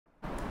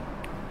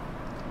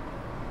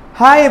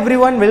Hi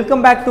everyone,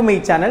 welcome back to my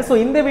channel. So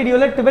in the video,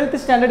 12th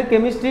standard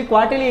chemistry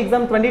quarterly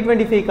exam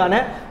 2025 கான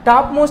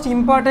top most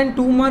important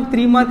 2 mark,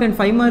 3 mark and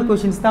 5 mark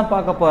questions தான்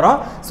பார்க்க போறோம்.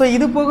 So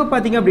இது போக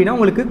பாத்தீங்க அப்படினா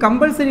உங்களுக்கு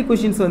compulsory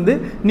questions வந்து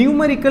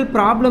numerical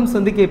problems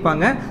வந்து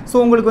கேட்பாங்க. So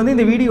உங்களுக்கு வந்து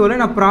இந்த வீடியோல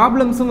நான்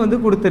problemsம் வந்து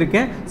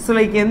கொடுத்திருக்கேன். So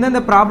like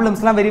எந்தெந்த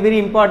problemsலாம் very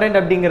important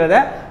அப்படிங்கறத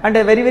and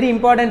very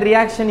important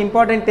reaction,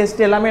 important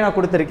test எல்லாமே நான்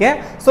கொடுத்திருக்கேன்.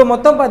 So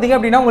மொத்தம் பாத்தீங்க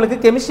அப்படினா உங்களுக்கு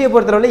கெமிஸ்ட்ரியை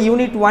பொறுத்தவரை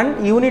unit 1,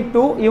 unit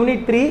 2,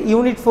 unit 3,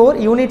 unit 4,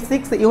 unit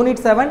 6, unit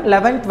 7,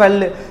 11,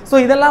 12. So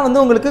இதெல்லாம்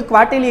வந்து உங்களுக்கு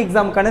quarterly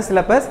எக்ஸாம்க்கான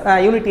syllabus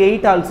unit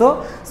 8 also.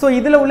 So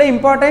இதில் உள்ள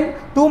important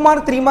 2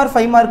 mark 3 mark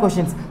 5 mark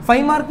questions.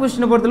 5 mark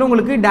கொஷினை பொறுத்தவரை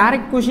உங்களுக்கு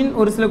டைரக்ட் கொஷின்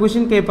ஒரு சில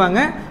கொஷின் கேட்பாங்க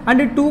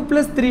அண்ட்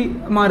 2+3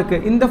 மார்க்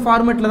இந்த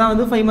ஃபார்மெட்டில் தான்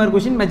வந்து 5 மார்க்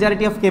கொஷின்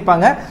மெஜாரிட்டி ஆஃப்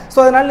கேட்பாங்க. ஸோ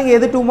அதனால் நீங்கள்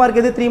எது 2 மார்க்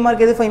எது 3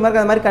 மார்க் எது 5 மார்க்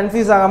அந்த மாதிரி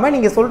கன்ஃபியூஸ் ஆகாமல்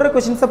நீங்கள் சொல்கிற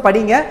கொஷின்ஸை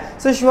படிங்க.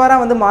 ஸோ ஷுவராக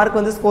வந்து மார்க்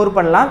வந்து ஸ்கோர்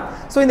பண்ணலாம்.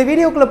 ஸோ இந்த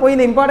வீடியோக்குள்ளே போய்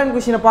இந்த இம்பார்ட்டன்ட்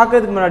கொஷினை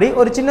பார்க்கறதுக்கு முன்னாடி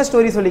ஒரு சின்ன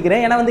ஸ்டோரி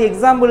சொல்லிக்கிறேன். ஏன்னா வந்து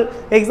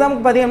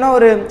எக்ஸாமுக்கு பார்த்தீங்கன்னா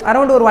ஒரு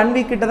அரௌண்ட் ஒரு 1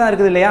 வீக் கிட்ட தான்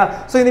இருக்குது இல்லையா.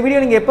 ஸோ இந்த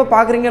வீடியோ நீங்கள் எப்போ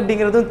பார்க்குறீங்க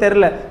அப்படிங்கிறதும்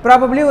தெரில.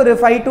 ப்ராபப்ளி ஒரு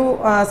 5 to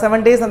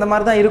 7 days அந்த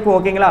மாதிரி தான் இருக்கும்.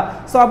 ஓகேங்களா.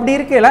 ஸோ அப்படி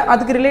இருக்கையில்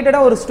அதுக்கு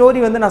ரிலேட்டடாக ஒரு ஸ்டோரி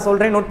வந்து நான்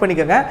சொல்கிறேன், நோட்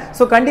பண்ணிக்கோங்க.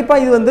 ஸோ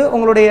கண்டிப்பாக இது வந்து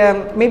உங்களுடைய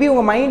மேபி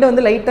உங்கள் மைண்டை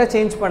வந்து லைட்டாக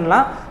சேஞ்ச்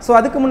பண்ணலாம். ஸோ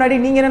அதுக்கு முன்னாடி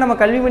நீங்கள் என்ன நம்ம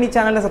கல்விமணி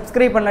சேனலில்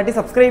சப்ஸ்கிரைப் பண்ணாட்டி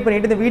சப்ஸ்கிரைப்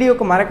பண்ணிவிட்டு இந்த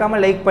வீடியோக்கு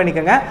மறக்காமல் லைக்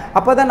பண்ணிக்கோங்க.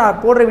 அப்போ தான் நான்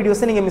போடுற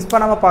வீடியோஸை நீங்கள் மிஸ்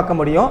பண்ணாமல் பார்க்க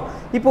முடியும்.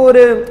 இப்போ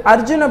ஒரு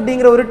அர்ஜுன்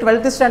அப்படிங்கிற ஒரு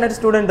 12th ஸ்டாண்டர்ட்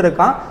ஸ்டூடெண்ட்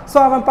இருக்கான். ஸோ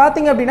அவன்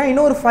பார்த்தீங்க அப்படின்னா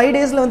இன்னும் ஒரு 5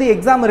 days வந்து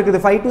எக்ஸாம்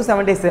இருக்குது. 5 to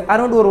 7 days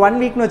அரௌண்ட் ஒரு 1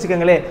 வீக்னு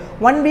வச்சுக்கோங்களேன்.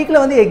 1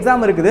 வீக்கில் வந்து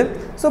எக்ஸாம் இருக்குது.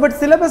 ஸோ பட்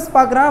சிலபஸ்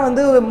பார்க்குறான்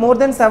வந்து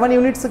மோர் தென் 7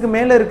 யூனிட்ஸுக்கு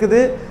மேலே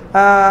இருக்குது.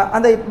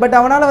 அந்த பட்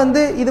அவனால்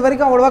வந்து இது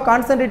வரைக்கும் அவ்வளோவா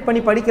கான்சன்ட்ரேட் பண்ணி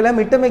படிக்கலை,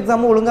 மிட்டம்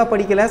எக்ஸாமும் ஒழுங்காக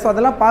படிக்கலை. ஸோ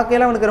அதெல்லாம்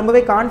பார்க்கல அவனுக்கு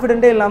ரொம்பவே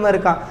கான்ஃபிடென்ட்டே இல்லாமல்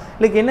இருக்கான்.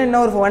 லைக் என்ன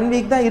ஒரு 1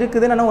 வீக் தான்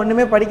இருக்குது, நான்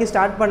ஒன்றுமே படிக்க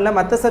ஸ்டார்ட் பண்ணல,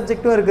 மற்ற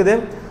சப்ஜெக்ட்டும் இருக்குது.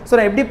 ஸோ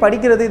நான் எப்படி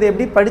படிக்கிறது, இது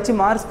எப்படி படித்து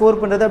மார்க் ஸ்கோர்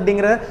பண்ணுறது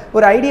அப்படிங்கிற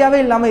ஒரு ஐடியாவே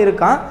இல்லாமல்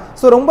இருக்கான்.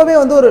 ஸோ ரொம்பவே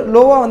வந்து ஒரு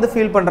லோவாக வந்து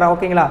ஃபீல் பண்ணுறான்.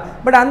 ஓகேங்களா.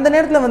 பட் அந்த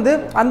நேரத்தில் வந்து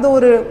அந்த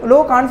ஒரு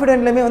லோ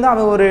கான்ஃபிடென்ட்லேயுமே வந்து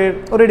அவன்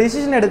ஒரு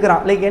டிசிஷன்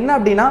எடுக்கிறான். லைக் என்ன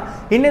அப்படின்னா,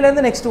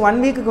 இன்னிலேருந்து நெக்ஸ்ட்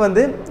 1 வீக்குக்கு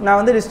வந்து நான்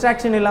வந்து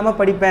டிஸ்ட்ராக்ஷன் இல்லாமல்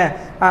படிப்பேன்.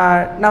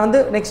 நான்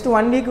வந்து நெக்ஸ்ட்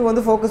 1 வீக்கு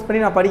வந்து ஃபோக்கஸ் பண்ணி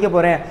நான் படிக்க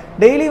போகிறேன்.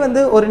 டெய்லி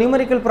வந்து ஒரு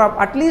நியூமரிக்கல்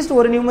அட்லீஸ்ட்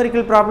ஒரு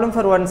நியூமரிக்கல் ப்ராப்ளம்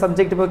ஃபார் 1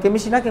 சப்ஜெக்ட். இப்போ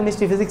கெமிஸ்ட்ரினா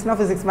கெமிஸ்ட்ரி, ஃபிசிக்ஸ்னா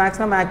ஃபிசிக்ஸ்,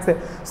 மேக்ஸ்னா மேக்ஸ்.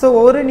 ஸோ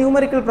ஒரு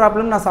நியூமரிக்கல்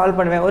ப்ராப்ளம் நான் சால்வ்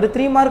பண்ணுவேன். ஒரு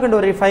 3 மார்க் அண்ட்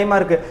ஒரு 5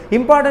 மார்க்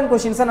இம்பார்ட்டன்ட்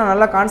கொஷின்ஸை நான்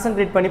நல்லா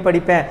கான்சன்ட்ரேட் பண்ணி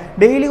படிப்பேன்.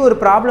 டெய்லி ஒரு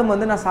ப்ராப்ளம்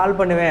வந்து நான் சால்வ்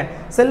பண்ணுவேன்.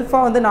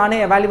 செல்ஃபாக வந்து நானே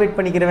எவாலுவேட்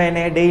பண்ணிக்கிறேன்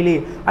என்ன டெய்லி.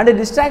 அண்ட்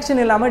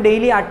டிஸ்ட்ராக்ஷன் இல்லாமல்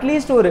டெய்லி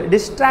அட்லீஸ்ட் ஒரு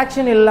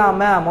டிஸ்ட்ராக்ஷன்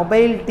இல்லாமல்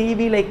mobile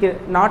TV, like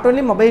not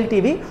only mobile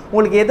TV,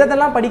 உங்களுக்கு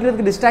எதெல்லாம்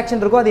படிக்கிறதுக்கு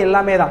டிஸ்ட்ராக்ஷன் இருக்கோ அது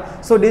எல்லாமே தான்.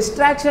 ஸோ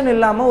டிஸ்ட்ராக்ஷன்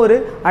இல்லாமல் ஒரு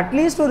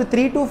அட்லீஸ்ட் ஒரு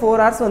 3 to 4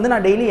 hours வந்து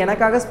நான் டெய்லி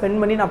எனக்காக ஸ்பெண்ட்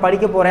பண்ணி நான்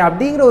படிக்க போகிறேன்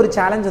அப்படிங்கிற ஒரு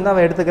சேலஞ்ச் வந்து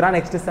அவன் எடுத்துக்கிறான்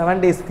நெக்ஸ்ட் 7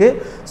 daysக்கு.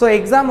 ஸோ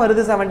எக்ஸாம்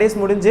வருது, 7 days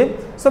முடிஞ்சு.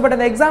 ஸோ பட்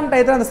அந்த எக்ஸாம்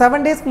டயத்தில் அந்த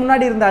 7 daysக்கு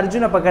முன்னாடி இருந்த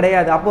அர்ஜுன் அப்போ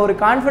கிடையாது. அப்போ ஒரு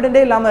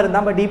கான்ஃபிடென்ட்டே இல்லாமல்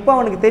இருந்தான். பட் இப்போ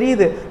அவனுக்கு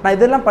தெரியுது நான்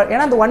இதெல்லாம்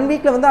ஏன்னா அந்த 1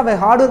 வீக்கில் வந்து அவன்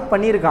ஹார்ட் ஒர்க்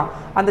பண்ணியிருக்கான்.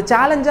 அந்த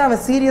சேலஞ்சை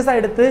அவன்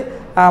சீரியஸாக எடுத்து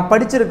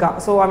படிச்சிருக்கான்.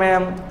 ஸோ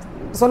அவன்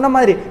சொன்ன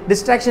மாதிரி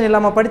டிஸ்ட்ராக்ஷன்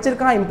இல்லாமல்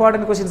படிச்சிருக்கான்,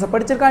 இம்பார்ட்டன்ட் கொஸ்டின்ஸை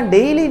படிச்சிருக்கான்.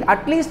 டெய்லி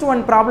அட்லீஸ்ட் 1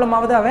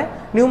 ப்ராப்ளமாவது அவன்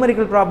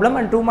numerical problem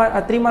and 2 mark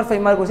 3 mark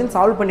 5 mark question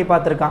solve பண்ணி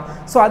பார்த்துருக்கான்.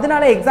 ஸோ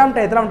அதனால எக்ஸாம்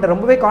டயத்தில் அவன்கிட்ட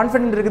ரொம்பவே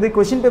கான்ஃபிடென்ட் இருக்குது.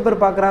 கொஸ்டின் பேப்பர்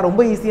பார்க்குறான்,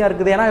 ரொம்ப ஈஸியாக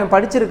இருக்குது. ஏன்னா அவன்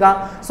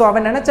படிச்சிருக்கான். ஸோ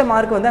அவன் நினச்ச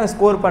மார்க் வந்து அவன்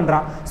ஸ்கோர்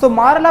பண்ணுறான். So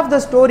moral of the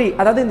story,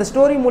 அதாவது இந்த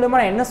ஸ்டோரி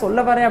மூலமாக நான் என்ன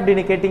சொல்ல வரேன்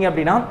அப்படின்னு கேட்டிங்க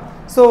அப்படின்னா,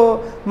 ஸோ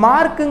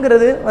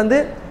மார்க்குங்கிறது வந்து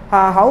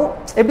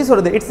எப்படி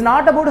சொல்கிறது, it's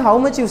not about how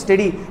much you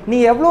study.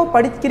 நீங்கள் எவ்வளோ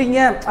படிக்கிறீங்க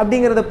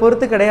அப்படிங்கிறத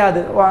பொறுத்து கிடையாது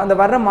அந்த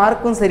வர்ற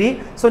மார்க்கும் சரி.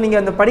 ஸோ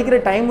நீங்கள் அந்த படிக்கிற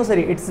டைமும்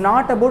சரி. It's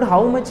not about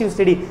how much you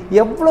study.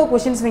 எவ்வளோ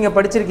கொஷின்ஸ் நீங்கள்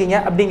படிச்சிருக்கீங்க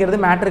அப்படிங்கிறது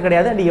மேட்டர்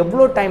கிடையாது. அண்ட்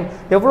எவ்வளோ டைம்,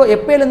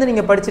 எப்போலேருந்து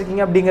நீங்கள்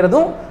படிச்சிருக்கீங்க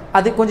அப்படிங்கிறதும்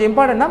அது கொஞ்சம்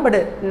இம்பார்ட்டன்ட் தான். But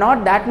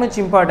not that much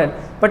important.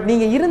 But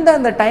நீங்கள் இருந்த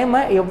அந்த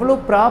டைமை எவ்வளோ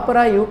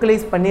ப்ராப்பராக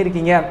யூட்டிலைஸ்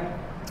பண்ணியிருக்கீங்க,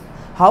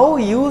 how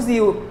use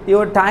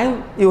your time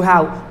you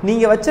have,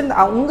 நீங்கள்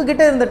வச்சிருந்த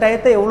உங்ககிட்ட இருந்த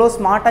டயத்தை எவ்வளோ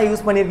ஸ்மார்ட்டாக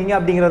யூஸ் பண்ணியிருக்கீங்க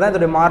அப்படிங்கிறது தான்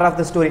இதோட moral of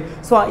the story.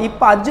 So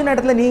இப்போ அர்ஜுன்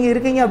இடத்துல நீங்கள்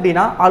இருக்கீங்க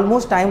அப்படின்னா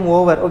ஆல்மோஸ்ட் டைம்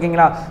ஓவர்.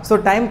 ஓகேங்களா. ஸோ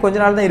டைம் கொஞ்ச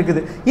நாள் தான்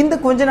இருக்குது. இந்த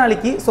கொஞ்ச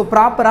நாளைக்கு ஸோ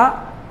ப்ராப்பராக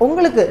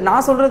உங்களுக்கு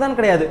நான் சொல்கிறது தான்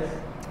கிடையாது,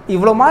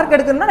 இவ்வளோ மார்க்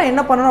எடுக்கணும்னா நான்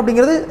என்ன பண்ணணும்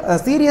அப்படிங்கிறது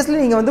சீரியஸ்லி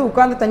நீங்கள் வந்து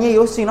உட்காந்து தனியாக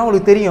யோசிச்சிங்கன்னா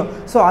உங்களுக்கு தெரியும்.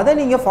 ஸோ அதை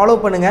நீங்கள் ஃபாலோ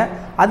பண்ணுங்கள்.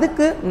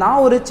 அதுக்கு நான்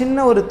ஒரு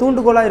சின்ன ஒரு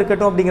தூண்டுகோலாக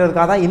இருக்கட்டும்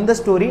அப்படிங்கிறதுக்காக தான் இந்த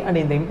ஸ்டோரி அண்ட்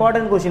இந்த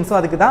இம்பார்ட்டன்ட் கொஷின்ஸும்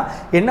அதுக்கு தான்.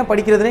 என்ன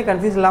படிக்கிறதுனே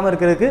கன்ஃபியூஸ் இல்லாமல்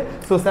இருக்கிறதுக்கு.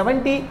 ஸோ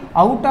 70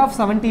 out of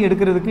 70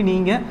 எடுக்கிறதுக்கு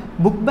நீங்கள்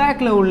புக்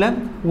பேக்கில் உள்ள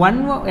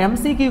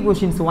MCQ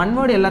கொஷின்ஸ் 1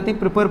 word எல்லாத்தையும்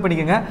ப்ரிப்பேர்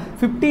பண்ணிக்கோங்க.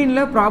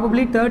 15ல்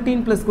ப்ராபப்ளி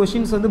 13+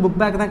 கொஷின்ஸ் வந்து புக்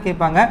பேக் தான்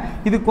கேட்பாங்க.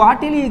 இது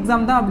குவார்ட்டர்லி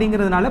எக்ஸாம் தான்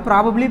அப்படிங்கிறதுனால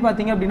ப்ராபப்ளி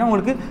பார்த்தீங்க அப்படின்னா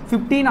உங்களுக்கு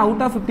 15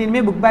 out of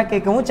 15 புக் பேக்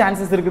கேட்கவும்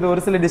சான்சஸ் இருக்குது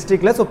ஒரு சில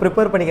டிஸ்ட்ரிக்ட்ல. ஸோ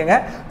ப்ரிப்பேர் பண்ணிக்கோங்க.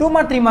 2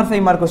 மார்க் 3 மார்க்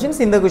 5 மார்க்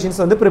கொஷின்ஸ் இந்த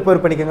கொஷின்ஸ் வந்து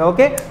ப்ரிப்பேர் பண்ணிக்கோங்க.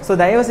 ஓகே. ஸோ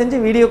தயவு செஞ்சு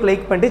வீடியோக்கு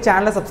லைக் பண்ணிட்டு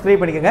சேனலை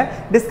சப்ஸ்கிரைப் பண்ணிக்கோங்க.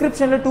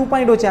 டிஸ்கிரிப்ஷனில்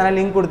 2.0 சேனல்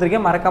லிங்க்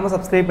கொடுத்துருக்கேன், மறக்காமல்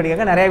சப்ஸ்கிரைப்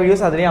பண்ணிக்கோங்க. நிறைய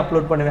வீடியோஸ் அதுலேயும்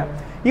அப்லோட் பண்ணுவேன்.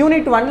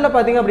 யூனிட் 1ல்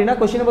பார்த்தீங்க அப்படின்னா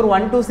question number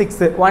 1 to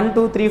 6, 1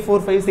 2 3 4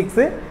 5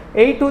 6,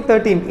 8 to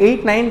 13,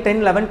 8 9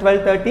 10 11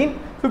 12 13,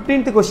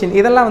 15th question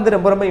இதெல்லாம் வந்து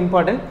ரொம்ப ரொம்ப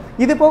இம்பார்ட்டன்ட்.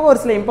 இது போக ஒரு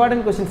சில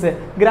important questions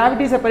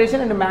gravity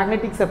separation and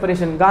magnetic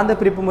separation, காந்த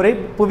பிரிப்பு முறை,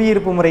 புவி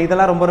ஈர்ப்பு முறை,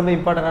 இதெல்லாம் ரொம்ப ரொம்ப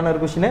இம்பார்ட்டன்டான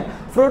ஒரு question.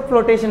 Fruit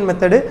flotation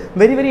method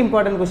very very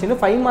important question.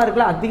 5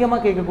 மார்க்கில்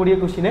அதிகமாக கேட்கக்கூடிய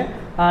கொஸ்டின்.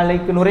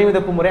 லைக்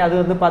நுரைமிதப்பு முறை அது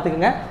வந்து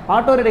பார்த்துக்கோங்க.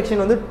 ஆட்டோ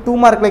ரிடக்ஷன் வந்து 2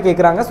 மார்க்கில்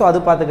கேட்குறாங்க, ஸோ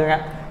அது பார்த்துக்கோங்க.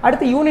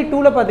 அடுத்து யூனிட்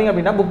 2ல் பார்த்தீங்க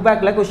அப்படின்னா புக்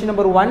பேக்கில் கொஸ்டின்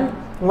நம்பர்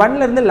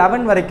 1லேருந்து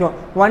 11 வரைக்கும்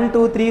 1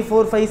 2 3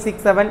 4 5 6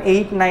 7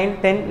 8 9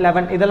 10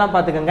 11 இதெல்லாம்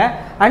பார்த்துக்கோங்க.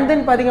 அண்ட்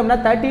தென் பார்த்தீங்க அப்படின்னா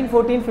 13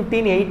 14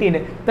 15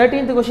 18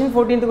 13th question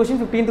 14th question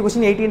 15th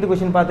question 18th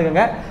question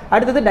பார்த்துக்கோங்க.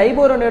 அடுத்தது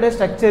டைபோரோனோட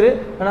ஸ்ட்ரக்சர்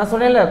நான்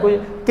சொன்னேன்ல,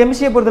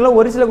 கெமிஸ்ட்ரியை பொறுத்தவரை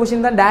ஒரு சில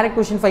கொஸ்டின் தான் டேரக்ட்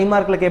கொஸ்டின் 5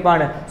 மார்க்கில்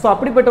கேட்பாங்க. ஸோ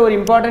அப்படிப்பட்ட ஒரு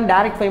இம்பார்ட்டன்ட்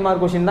டேரக்ட் 5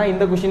 மார்க் கொஸ்டின் தான்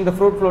இந்த கொஸ்டின், இந்த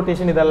ஃப்ரூட்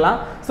ஃப்ளோட்டேஷன் இதெல்லாம்.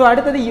 ஸோ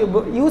அடுத்தது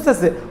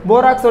uses,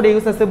 போராக்ஸோட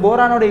uses,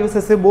 போரானோட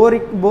uses,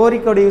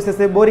 போரிக்கோட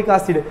uses, boric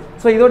acid,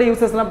 so இதோட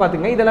யூசஸ்லாம்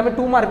பார்த்துங்க. இதெல்லாமே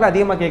 2 மார்க்கில்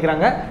அதிகமாக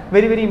கேட்குறாங்க.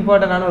 வெரி வெரி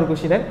இம்பார்ட்டன்டான ஒரு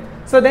கொஸ்டின்.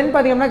 ஸோ தென்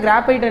பார்த்தீங்கன்னா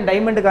graphite and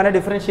டைமண்டுக்கான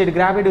differentiate,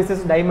 graphite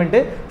versus diamond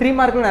 3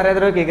 மார்க்கில் நிறைய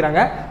தடவை கேட்குறாங்க.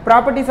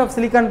 ப்ராப்பர்ட்டிஸ் ஆஃப்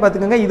சிலிக்கான்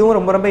பார்த்துக்கோங்க, இதுவும்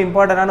ரொம்ப ரொம்ப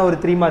இம்பார்ட்டன்டான ஒரு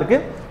 3 மார்க்கு.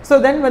 ஸோ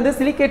தென் வந்து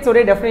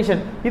சிலிகேட்ஸோடைய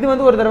டெஃபினேஷன், இது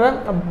வந்து ஒரு தடவை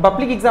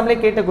பப்ளிக் எக்ஸாம்லேயே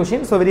கேட்ட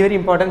question. So very very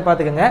important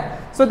பார்த்துக்கோங்க.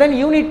 ஸோ தென்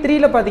யூனிட்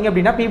 3ல் பார்த்தீங்க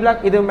அப்படின்னா பி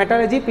பிளாக், இது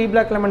மெட்டாலஜி, B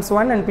black lemons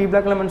 1 and B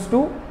black lemons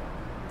 2.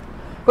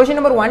 Question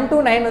number 1 to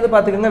 9 வந்து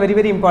பார்த்துக்கோங்க, very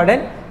very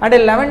important. And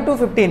 11 to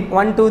 15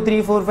 1 2 3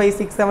 4 5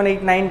 6 7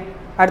 8 9,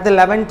 அடுத்து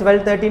 11 12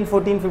 13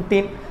 14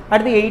 15,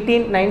 அடுத்து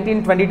 18 19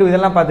 22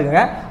 இதெல்லாம்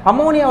பார்த்துக்கோங்க.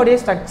 அமோனியாவுடைய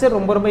ஸ்ட்ரக்சர்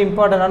ரொம்ப ரொம்ப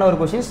இம்பார்ட்டன்டான ஒரு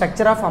question,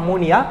 structure of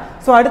ammonia.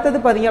 So அடுத்தது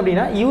பார்த்தீங்க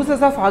அப்படின்னா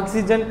யூசஸ் ஆஃப்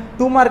ஆக்சிஜன்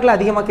 2 மார்க்கில்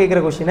அதிகமாக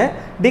கேட்குற கொஸ்டின்.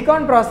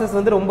 டிகான் ப்ராசஸ்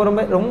வந்து ரொம்ப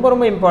ரொம்ப ரொம்ப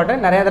ரொம்ப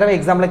இம்பார்ட்டன்ட், நிறைய தடவை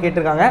எக்ஸாமில்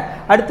கேட்டிருக்காங்க.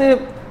 அடுத்து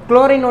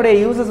குளோரினோடைய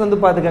யூசஸ் வந்து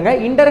பார்த்துக்கோங்க.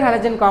 இன்டர்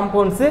ஹாலஜன்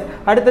காம்பவுண்ட்ஸ்,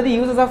 அடுத்தது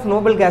யூசஸ் ஆஃப்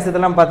நோபல் கேஸ்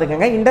இதெல்லாம்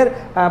பார்த்துக்கோங்க.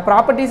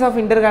 Properties of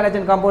inter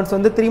halogen compounds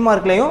வந்து 3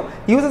 மார்க்லையும்,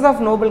 யூசஸ்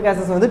ஆஃப் நோபல்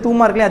கேஸஸ் வந்து 2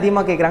 மார்க்லையும்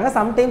அதிகமாக கேட்குறாங்க.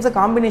 சம்டைம்ஸ்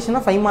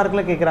காம்பினேஷனாக 5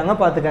 மார்க்கில் கேட்குறாங்க,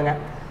 பார்த்துக்கோங்க.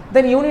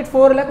 Then unit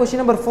 4ல question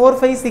number 4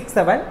 5 6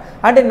 7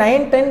 and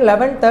 9 10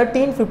 11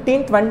 13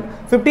 15 20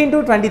 15 to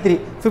 23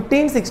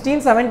 15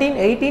 16 17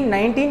 18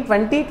 19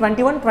 20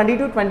 21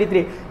 22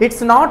 23.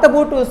 It's not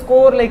about to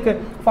score like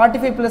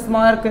 45 plus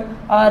mark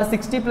or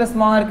 60 plus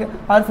mark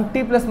or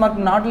 50 plus mark,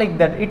 not like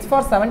that. It's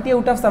for 70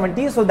 out of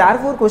 70. So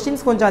therefore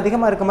questions கொஞ்சம்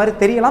அதிகமாக இருக்க மாதிரி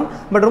தெரியலாம்,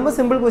 but ரொம்ப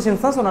simple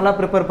questions தான். So நல்லா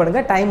prepare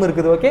பண்ணுங்கள், time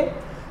இருக்குது. ஓகே,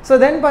 ஸோ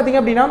தென்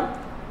பார்த்தீங்க அப்படின்னா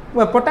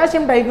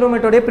potassium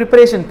டைக்ரோமேட்டோடைய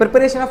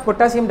preparation of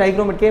potassium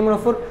dichromate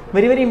KMnO4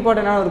 very very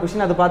இம்பார்ட்டன்டான ஒரு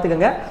கொஸ்டின், அது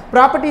பார்த்துக்கோங்க.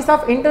 ப்ராப்பர்ட்டிஸ்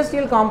ஆஃப்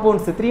இண்டஸ்ட்ரியல்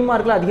காம்பவுண்ட்ஸ் 3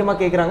 மார்க்கில் அதிகமாக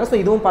கேட்குறாங்க. ஸோ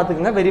இதுவும்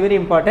பார்த்துக்கோங்க, very very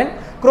important.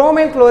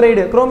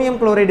 Chromium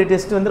chloride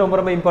test வந்து ரொம்ப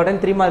ரொம்ப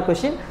important, 3 mark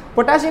question.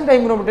 Potassium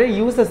டைக்ரோமேட்டோட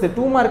uses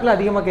 2 மார்க்கில்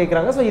அதிகமாக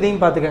கேட்குறாங்க. ஸோ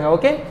இதையும் பார்த்துக்கோங்க.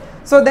 ஓகே,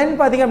 ஸோ தென்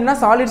பார்த்தீங்க அப்படின்னா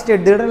சாலிட்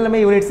ஸ்டேட்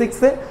திடநிலைமை யூனிட்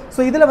 6.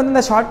 ஸோ இதில் வந்து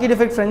இந்த short key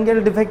defect,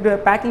 Frenkel defect,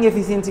 packing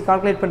efficiency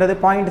calculate பண்ணுறது,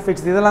 பாயிண்ட்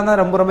டிஃபெக்ட்ஸ் இதெல்லாம்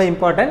தான் ரொம்ப ரொம்ப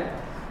இம்பார்ட்டன்ட்.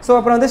 ஸோ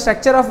அப்புறம் வந்து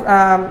structure of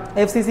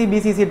FCC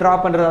BCC draw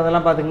பண்ணுறது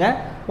அதெல்லாம் பார்த்துங்க.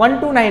 1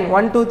 to 9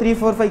 1 2 3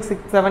 4 5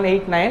 6 7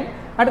 8 9,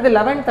 அடுத்து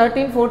 11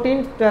 13 14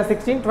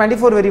 16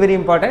 24 very very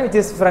important, which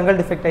is Frenkel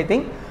defect I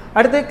think.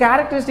 அடுத்து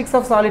characteristics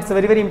of solids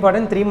very very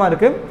important, 3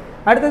 mark.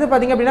 அடுத்தது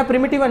பார்த்தீங்க அப்படின்னா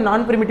பிரிமிட்டிவ் அண்ட்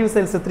நான் பிரிமிட்டிவ்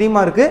செல்ஸ் 3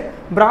 மார்க்கு.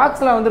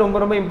 பிராக்ஸில் வந்து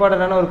ரொம்ப ரொம்ப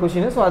இம்பார்ட்டன்டான ஒரு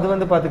கொஸ்டின். ஸோ அது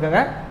வந்து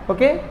பார்த்துக்கோங்க.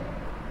 ஓகே,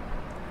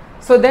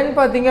 ஸோ தென்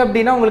பார்த்தீங்க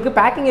அப்படின்னா உங்களுக்கு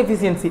packing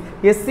efficiency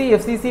SC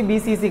FCC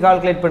BCC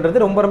calculate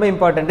பண்ணுறது ரொம்ப ரொம்ப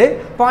இம்பார்ட்டன்ட்டு.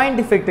 பாயிண்ட்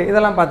டிஃபெக்ட்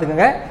இதெல்லாம்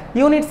பார்த்துக்கோங்க.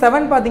 யூனிட்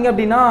 7 பார்த்தீங்க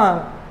அப்படின்னா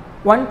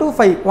 1 to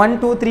 5 1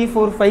 2 3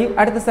 4 5,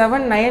 அடுத்து 7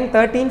 9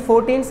 13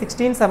 14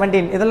 16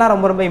 17 இதெல்லாம்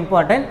ரொம்ப ரொம்ப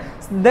இம்பார்ட்டன்ட்.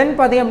 தென்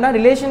பார்த்தீங்க அப்படின்னா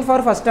relation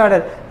for first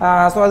order,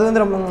 so அது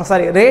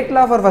வந்து rate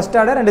law for first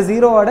order and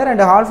zero order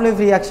and half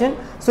life reaction.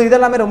 So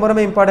இதெல்லாமே ரொம்ப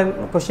ரொம்ப important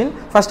question.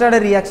 First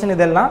order reaction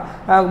இதெல்லாம்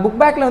புக்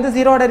பேக்கில் வந்து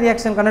ஜீரோ ஆர்டர்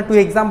ரியாக்ஷனுக்கான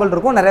 2 எக்ஸாம்பிள்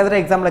இருக்கும், நிறைய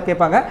தடவை எக்ஸாம்பிள்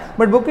கேட்பாங்க.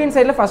 பட் புக் இன்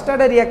சைடில் ஃபர்ஸ்ட்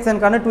ஆர்டர்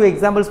ரியாக்ஷனுக்கான 2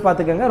 எக்ஸாம்பிள்ஸ்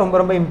பார்த்துக்கோங்க, ரொம்ப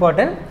ரொம்ப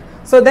இம்பார்ட்டன்ட்.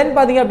 ஸோ தென்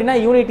பார்த்தீங்க அப்படின்னா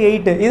யூனிட்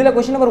 8 இதில்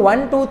கொஸ்டின் நம்பர்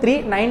 1 2 3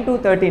 9 to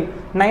 13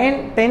 9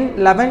 10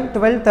 11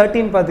 12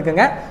 13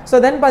 பார்த்துக்கோங்க. ஸோ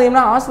தென்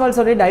பார்த்தீங்கன்னா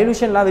ஆஸ்வால்ஸோடைய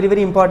டைலூஷன்லாம் very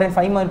very important,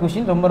 5 mark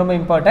question, ரொம்ப ரொம்ப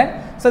இம்பார்ட்டன்ட்.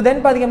 ஸோ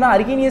தென் பார்த்தீங்கன்னா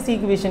அர்கீனியஸ்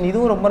ஈக்குவேஷன்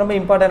இதுவும் ரொம்ப ரொம்ப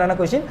இம்பார்ட்டன்டான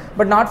கொஸ்டின்,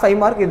 பட் நாட் 5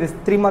 மார்க், இது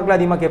 3 மார்க்கில்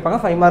அதிகமாக கேட்பாங்க,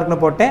 5 மார்க்னு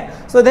போட்டேன்.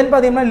 ஸோ தென்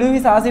பார்த்தீங்கன்னா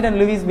Lewis acid and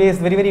Lewis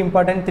base very very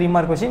important, 3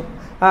 mark question.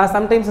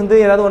 Sometimes வந்து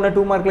ஏதாவது 1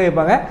 2 மார்க்கில்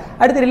கேட்பாங்க.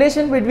 அடுத்து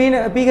relation between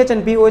pH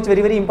and pOH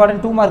very very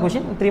important, 2 mark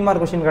question, 3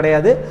 mark question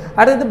கிடையாது.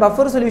 அடுத்து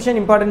buffer solution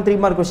important, 3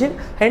 mark question.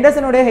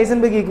 ஹெண்டர்சனோட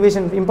Heisenberg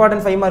equation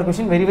important, 5 mark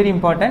question, very very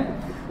important.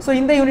 So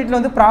இந்த யூனிட்ல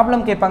வந்து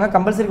ப்ராப்ளம் கேட்பாங்க,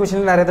 கம்பல்சரி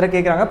கொஸ்டின் நிறைய தடவை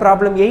கேட்குறாங்க.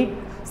 ப்ராப்ளம் 8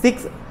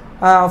 6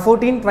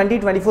 14 20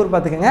 24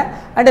 பார்த்துக்கோங்க.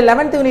 அண்ட்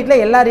 11th யூனிட்ல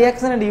எல்லா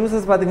ரியாக்ஷன் அண்ட்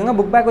யூசஸ் பார்த்துக்கோங்க.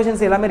 புக் பேக்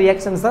கொஸ்டின்ஸ் எல்லாமே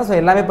ரியாக்ஷன்ஸ் தான், ஸோ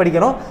எல்லாமே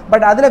படிக்கணும்.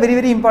 பட் அதில் very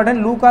very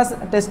important Lucas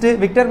test,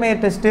 Victor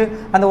mayor test,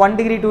 அந்த 1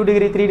 டிகிரி 2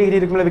 டிகிரி 3 டிகிரி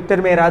இருக்குல்ல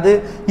விக்டர் மேயர், அது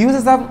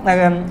uses of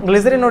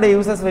கிளிசரினோட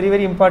uses very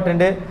very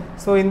important.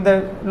 So இந்த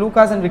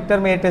Lucas and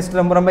Victor mayor test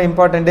ரொம்ப ரொம்ப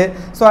இம்பார்ட்டன்ட்.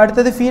 ஸோ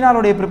அடுத்தது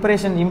ஃபீனாலோடைய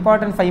ப்ரிப்பரேஷன்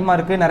இம்பார்ட்டன்ட், 5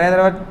 மார்க்கு, நிறைய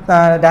தடவை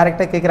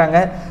டேரெக்டாக கேட்குறாங்க.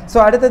 ஸோ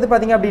அடுத்தது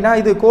பார்த்தீங்க அப்படின்னா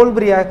இது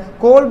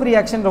கோல்ப்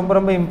ரியாக்ஷன் ரொம்ப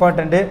ரொம்ப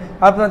இம்பார்ட்டன்ட்.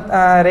 அப்புறம்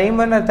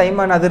ரெய்மன்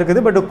தைமன் அது இருக்குது,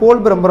 பட்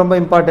கோல்ப் ரொம்ப ரொம்ப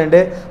இம்பார்ட்டன்ட்.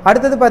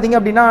 அடுத்தது பார்த்தீங்க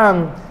அப்படின்னா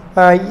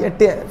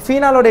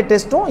ஃபீனாலோடைய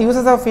டெஸ்ட்டும்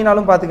யூசஸ் ஆஃப்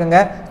ஃபீனாலும் பார்த்துக்கோங்க.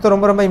 ஸோ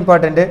ரொம்ப ரொம்ப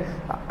இம்பார்ட்டன்ட்.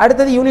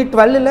 அடுத்தது யூனிட்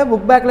 12ல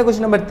புக் பேக்கில்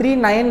கொஸ்டின் நம்பர் 3,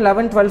 9,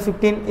 11, 12,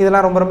 15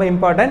 இதெல்லாம் ரொம்ப ரொம்ப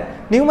இம்பார்ட்டன்ட்.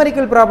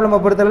 நியூமரிக்கல் ப்ராப்ளமை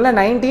பொறுத்தவரை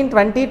 19,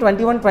 20,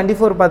 21,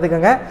 24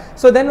 பார்த்துக்கோங்க.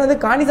 ஸோ தென் வந்து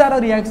கானிசாரா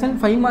ரியாக்ஷன்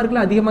 5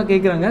 மார்க்கில் அதிகமாக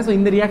கேட்குறாங்க. ஸோ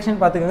இந்த ரியாக்ஷன்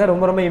பார்த்துக்கோங்க,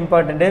 ரொம்ப ரொம்ப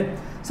இம்பார்ட்டன்ட்டு.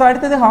 ஸோ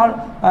அடுத்தது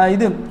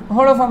இது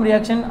ஹோலோஃபார்ம்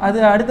ரியாக்ஷன். அது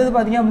அடுத்தது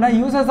பார்த்தீங்க அப்படின்னா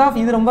யூசஸ்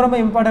ஆஃப், இது ரொம்ப ரொம்ப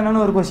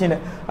இம்பார்ட்டண்டான ஒரு கொஸ்டின்,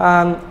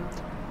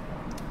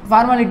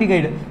 ஃபார்மாலிட்டி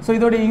கைடு. ஸோ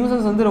இதோட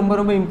யூசஸ் வந்து ரொம்ப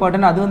ரொம்ப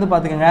இம்பார்ட்டன்ட். அது வந்து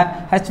பார்த்துக்கோங்க.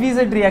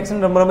 HVZ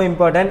ரியாக்ஷன் ரொம்ப ரொம்ப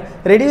important.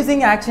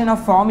 Reducing action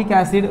of formic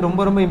acid ரொம்ப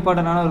ரொம்ப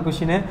இம்பார்ட்டண்டான ஒரு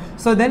கொஸ்டின்.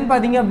 ஸோ தென்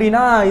பார்த்தீங்க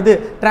அப்படின்னா இது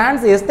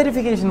டிரான்ஸ்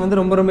எஸ்தரிஃபிகேஷன் வந்து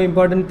ரொம்ப ரொம்ப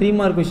இம்பார்ட்டன்ட், 3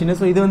 மார்க் கொஸ்டின்.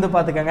 ஸோ இது வந்து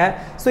பார்த்துக்கோங்க.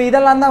 ஸோ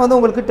இதெல்லாம் தான் வந்து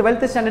உங்களுக்கு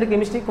 12th standard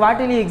chemistry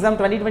quarterly exam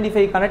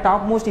 2025க்கான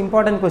top most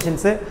important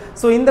questions.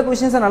 So இந்த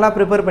கொஸ்டின்ஸை நல்லா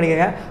ப்ரிப்பேர்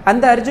பண்ணிக்கோங்க.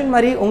 அந்த அர்ஜுன்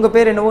மாதிரி உங்கள்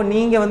பேர் என்னவோ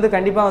நீங்கள் வந்து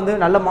கண்டிப்பாக வந்து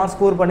நல்ல மார்க்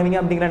ஸ்கோர் பண்ணுவீங்க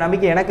அப்படிங்கிற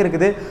நம்பிக்கை எனக்கு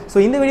இருக்குது. ஸோ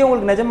இந்த வீடியோ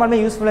உங்களுக்கு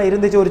நிஜமாலுமே யூஸ்ஃபுல்லாக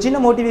இருந்துச்சு, ஒரு சின்ன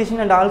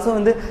மோட்டிவேஷன் அண்ட் ஆல்சோ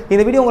வந்து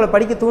இந்த வீடியோ உங்களை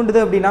படிக்க தூண்டுது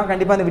அப்படின்னா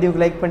கண்டிப்பாக இந்த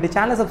வீடியோக்கு லைக் பண்ணிட்டு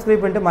சேனல்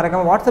சப்ஸ்கிரைப் பண்ணிட்டு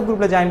மறக்காம வாட்ஸ்அப்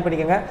குரூப்பில் ஜாயின்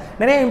பண்ணிக்கோங்க.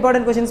 நிறைய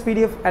இம்பார்ட்டன்ட் கொஸ்டின்ஸ்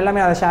PDF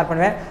எல்லாமே அதை ஷேர்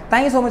பண்ணுவேன்.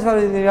 Thank you so much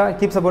for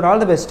keep support.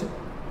 All the best.